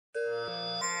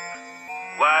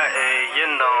you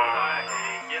know.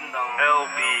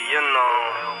 LB, you know.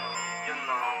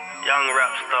 Young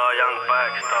rap star, young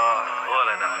bike star, all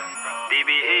of that.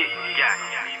 DBE, yeah.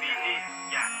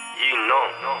 You know.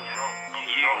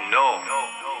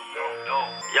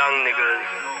 Young niggas.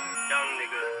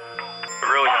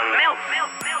 Real young niggas.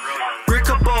 Brick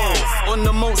a bowl. On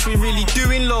the moats, we really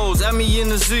doing lows. And me in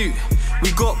the zoo.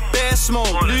 We got bare smoke,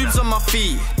 lubes on my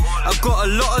feet. I got a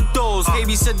lot of doughs.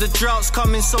 Baby said the drought's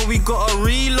coming, so we gotta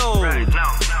reload.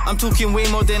 I'm talking way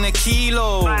more than a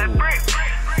kilo.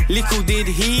 Little did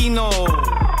he know.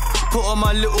 Put on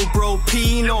my little bro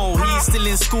Pino. He's still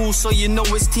in school, so you know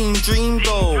it's team dream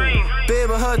though. Babe,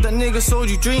 I heard that nigga sold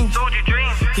you dreams.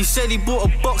 He said he bought a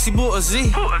box, he bought a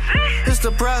Z. It's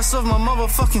the price of my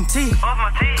motherfucking tea.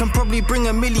 Can probably bring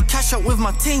a milli cash out with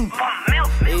my team.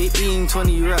 18,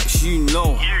 20 racks, you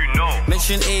know.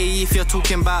 Mention A if you're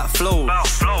talking about flows.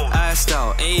 Iced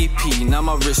out, AP, now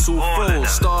my wrist all full.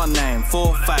 Star 9,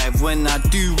 4, 5 when I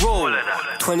do roll.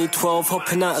 2012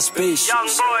 hopping out of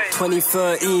spaceships.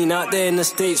 2013 out there in the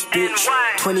States, bitch.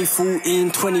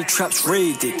 2014, 20 traps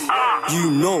raided.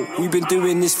 You know, we've been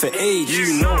doing this for ages.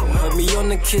 You know, heard me on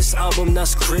the Kiss album,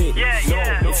 that's great.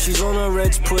 If she's on her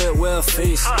reds, put it where her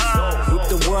face. Whip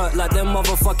the work like them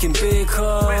motherfucking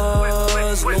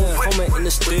bakers. No comment in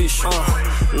the station.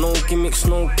 No gimmicks,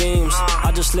 no games.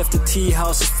 I just left the tea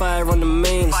house, it's fire on the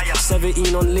mains.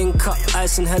 17 on link up,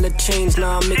 ice and hella chains.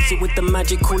 Now I mix it with the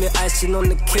magic, call it icing on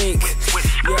the cake.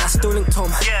 Yeah, I still link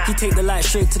Tom, he take the light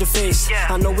straight to the face.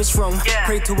 I know it's wrong,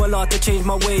 pray to Allah to change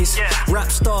my ways.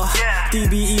 Rap star,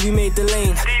 DBE, we made the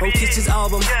lane. On Kiss's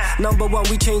album, #1,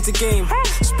 we changed the game.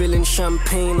 Spilling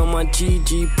champagne on my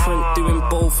GG print, doing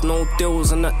both, no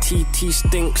deals, and that TT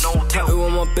stinks. Tattoo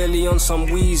on my belly on some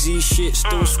wheezy shit,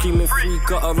 still screaming free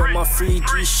gutter on my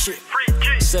 3G shit.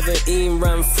 17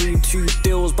 ran through 2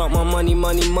 deals, but my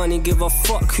money, give a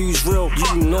fuck who's real.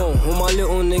 You know, all my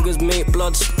little niggas make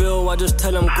blood spill. I just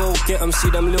tell them go get them, see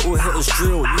them little hitters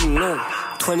drill. You know,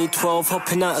 2012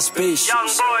 hopping out of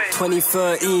spaceships.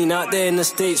 2013 out there in the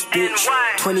States, bitch.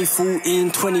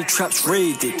 2014, 20 traps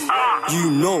raided.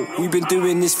 You know, we've been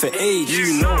doing this for ages.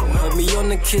 You know, heard me on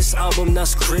the Kiss album,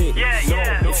 that's great.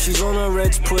 If she's on her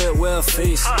reds, put it where her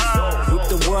face. Whip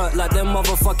the work like them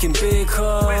motherfucking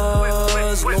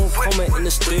bakers. No comment in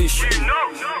the station.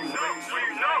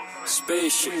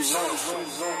 Spaceships.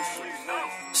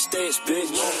 States,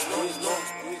 bitch.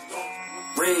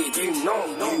 Raid, you know.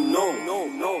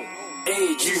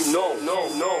 Age, you know.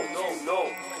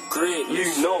 Grid,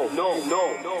 you know.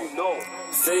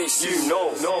 Face, you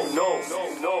know.